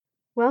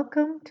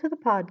Welcome to the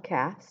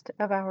podcast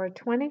of our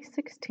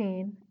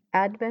 2016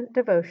 Advent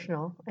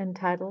devotional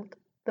entitled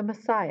The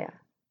Messiah,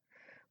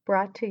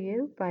 brought to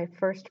you by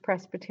First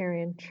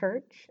Presbyterian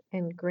Church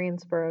in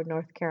Greensboro,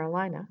 North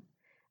Carolina,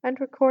 and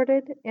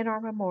recorded in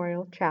our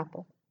Memorial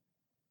Chapel.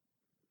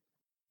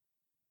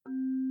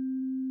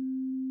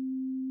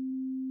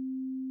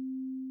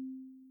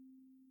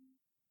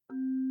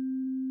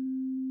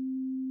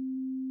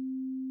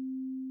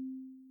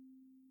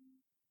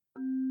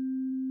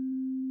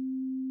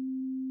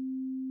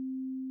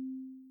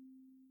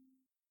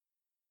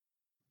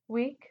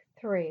 Week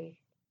 3.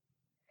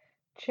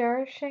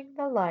 Cherishing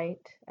the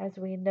light as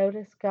we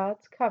notice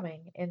God's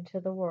coming into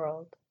the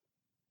world.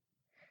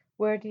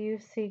 Where do you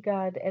see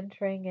God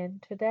entering in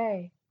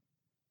today?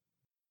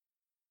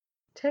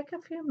 Take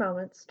a few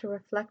moments to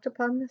reflect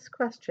upon this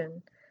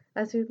question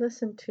as you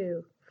listen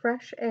to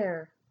Fresh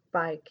Air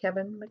by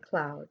Kevin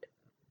MacLeod.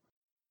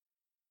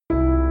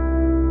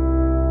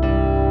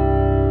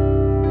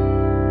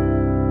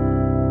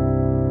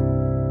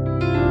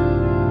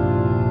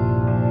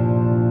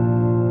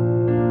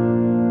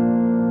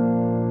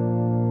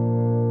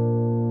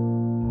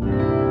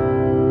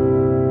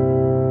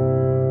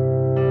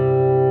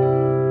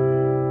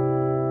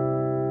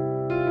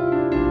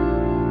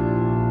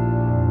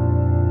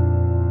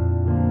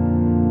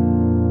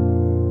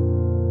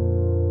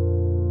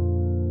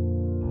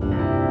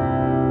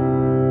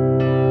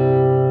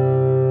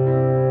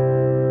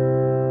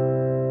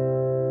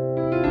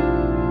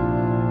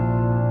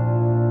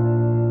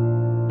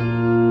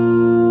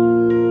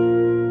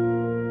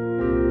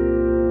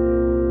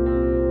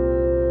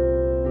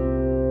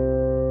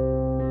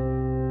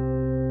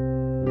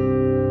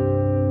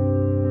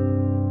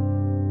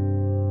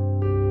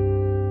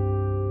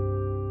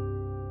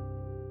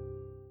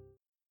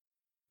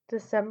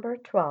 December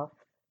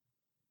 12th.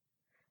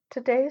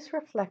 Today's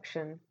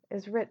reflection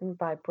is written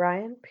by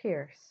Brian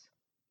Pierce,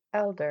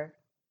 Elder.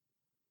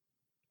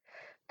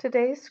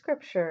 Today's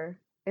scripture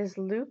is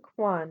Luke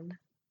 1,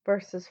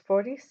 verses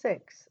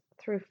 46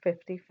 through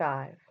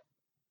 55.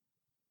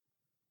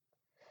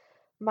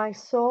 My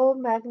soul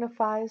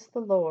magnifies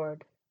the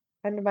Lord,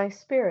 and my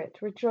spirit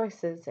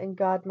rejoices in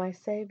God my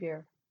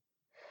Savior,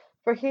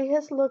 for he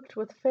has looked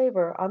with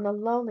favor on the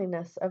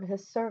lowliness of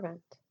his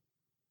servant.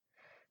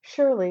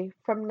 Surely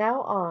from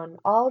now on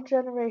all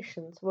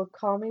generations will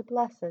call me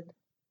blessed,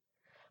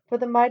 for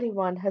the Mighty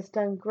One has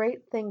done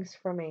great things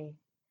for me,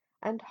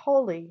 and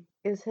holy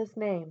is his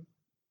name.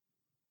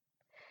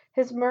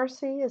 His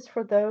mercy is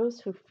for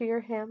those who fear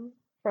him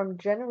from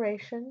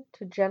generation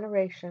to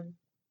generation.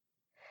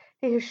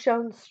 He has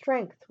shown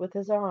strength with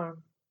his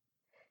arm.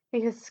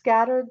 He has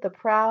scattered the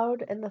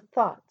proud in the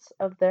thoughts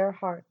of their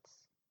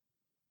hearts.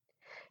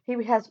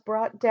 He has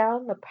brought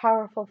down the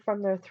powerful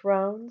from their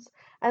thrones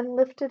and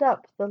lifted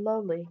up the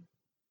lowly.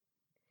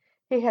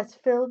 He has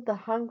filled the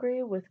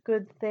hungry with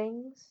good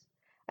things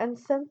and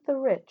sent the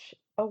rich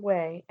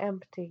away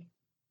empty.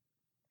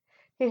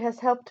 He has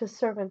helped his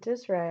servant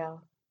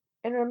Israel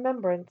in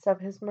remembrance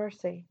of his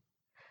mercy,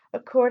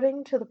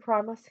 according to the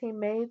promise he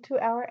made to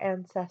our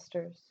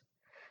ancestors,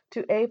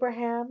 to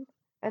Abraham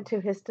and to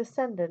his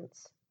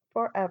descendants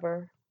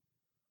forever.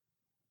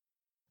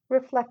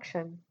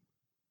 Reflection.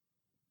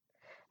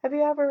 Have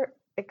you ever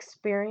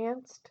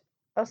experienced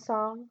a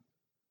song?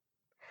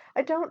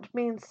 I don't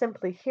mean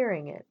simply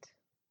hearing it.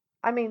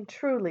 I mean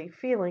truly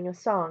feeling a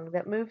song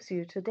that moves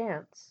you to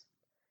dance,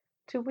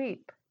 to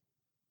weep,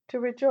 to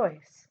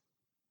rejoice.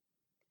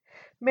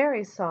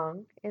 Mary's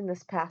song, in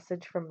this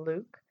passage from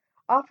Luke,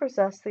 offers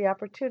us the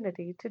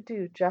opportunity to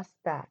do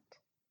just that.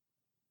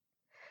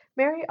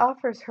 Mary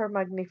offers her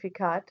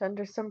Magnificat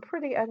under some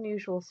pretty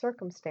unusual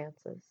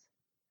circumstances.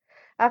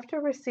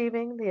 After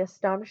receiving the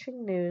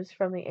astonishing news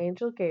from the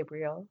angel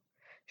Gabriel,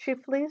 she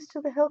flees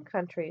to the hill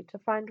country to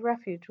find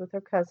refuge with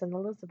her cousin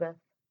Elizabeth.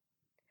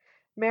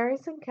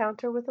 Mary's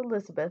encounter with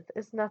Elizabeth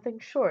is nothing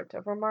short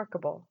of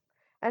remarkable,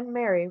 and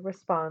Mary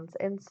responds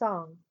in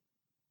song.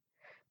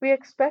 We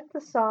expect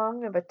the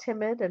song of a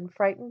timid and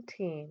frightened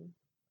teen.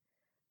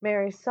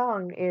 Mary's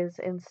song is,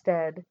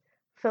 instead,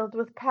 filled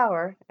with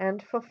power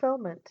and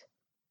fulfillment.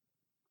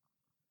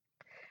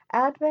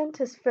 Advent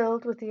is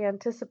filled with the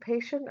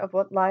anticipation of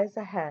what lies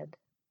ahead.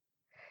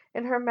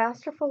 In her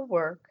masterful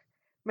work,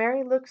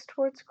 Mary looks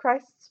towards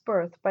Christ's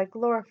birth by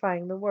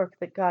glorifying the work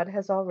that God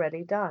has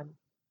already done.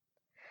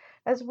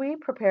 As we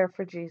prepare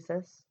for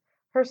Jesus,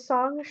 her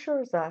song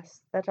assures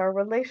us that our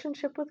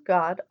relationship with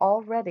God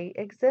already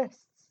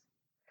exists.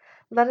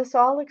 Let us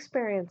all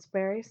experience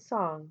Mary's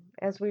song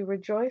as we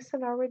rejoice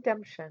in our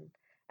redemption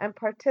and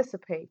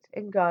participate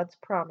in God's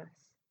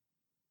promise.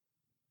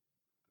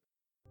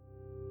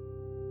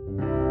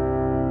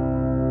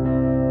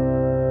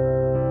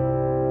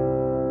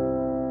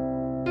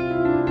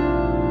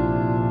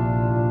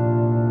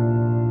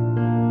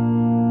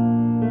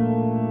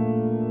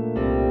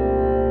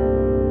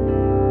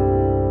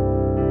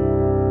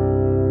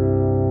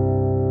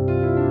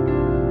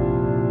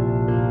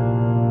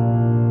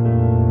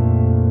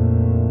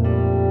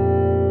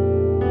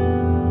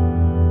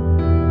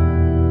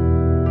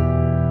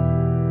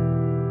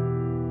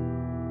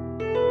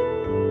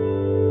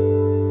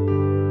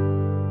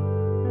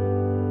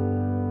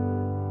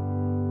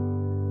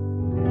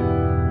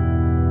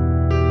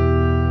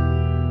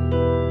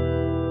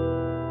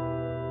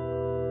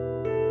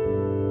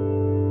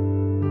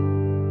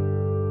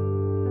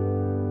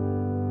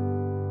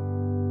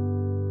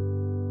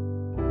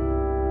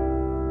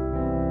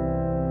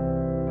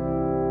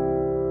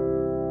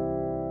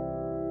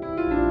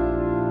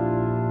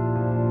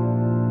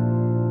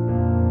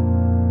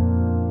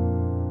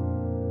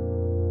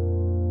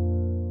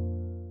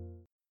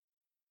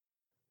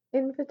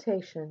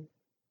 Invitation,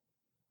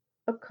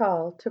 a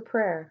call to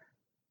prayer.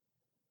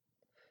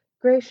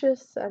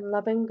 Gracious and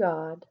loving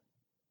God,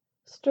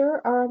 stir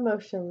our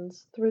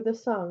emotions through the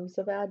songs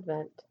of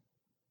Advent.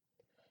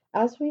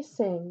 As we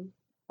sing,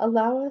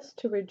 allow us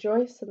to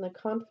rejoice in the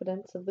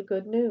confidence of the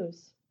good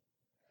news.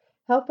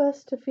 Help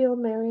us to feel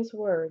Mary's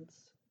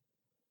words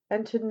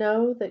and to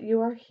know that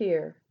you are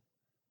here,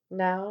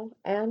 now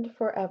and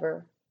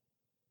forever.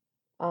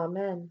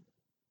 Amen.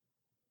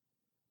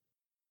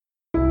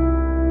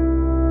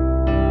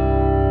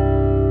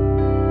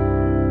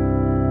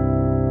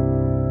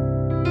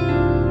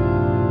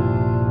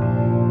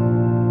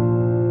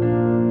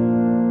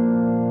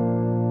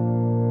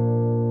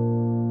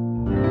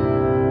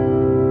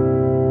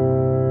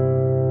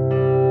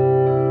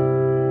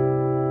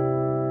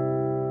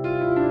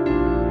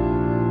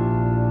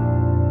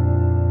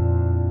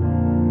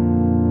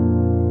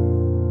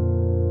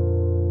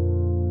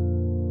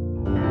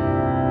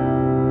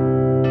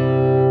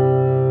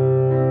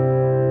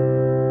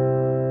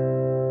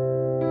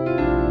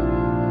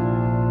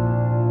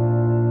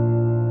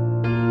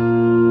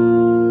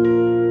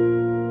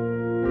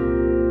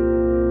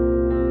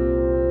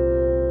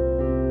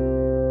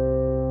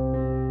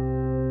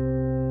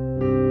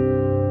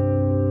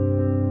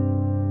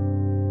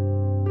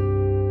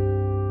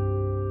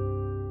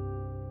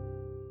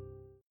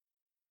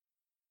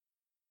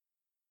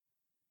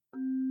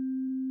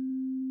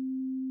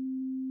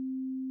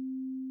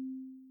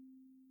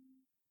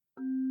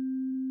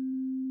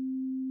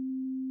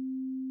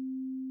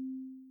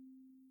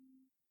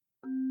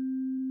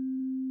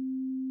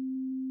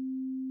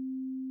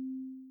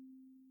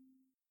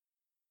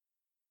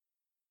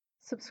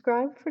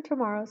 Subscribe for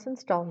tomorrow's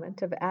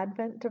installment of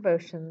Advent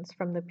devotions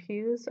from the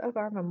pews of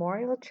our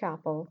Memorial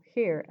Chapel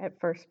here at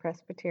First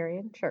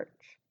Presbyterian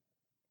Church.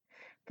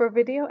 For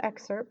video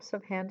excerpts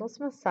of Handel's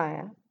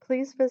Messiah,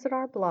 please visit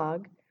our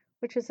blog,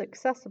 which is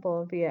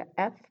accessible via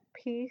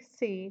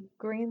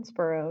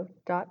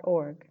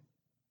fpcgreensboro.org.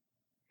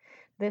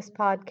 This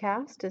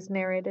podcast is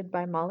narrated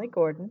by Molly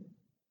Gordon,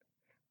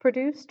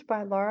 produced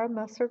by Laura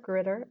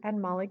Musser-Gritter and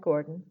Molly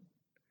Gordon,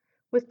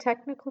 with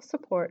technical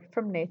support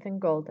from Nathan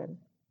Golden.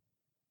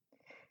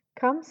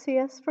 Come see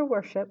us for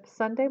worship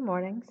Sunday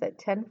mornings at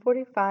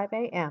 10:45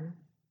 a.m.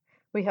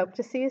 We hope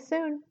to see you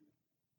soon.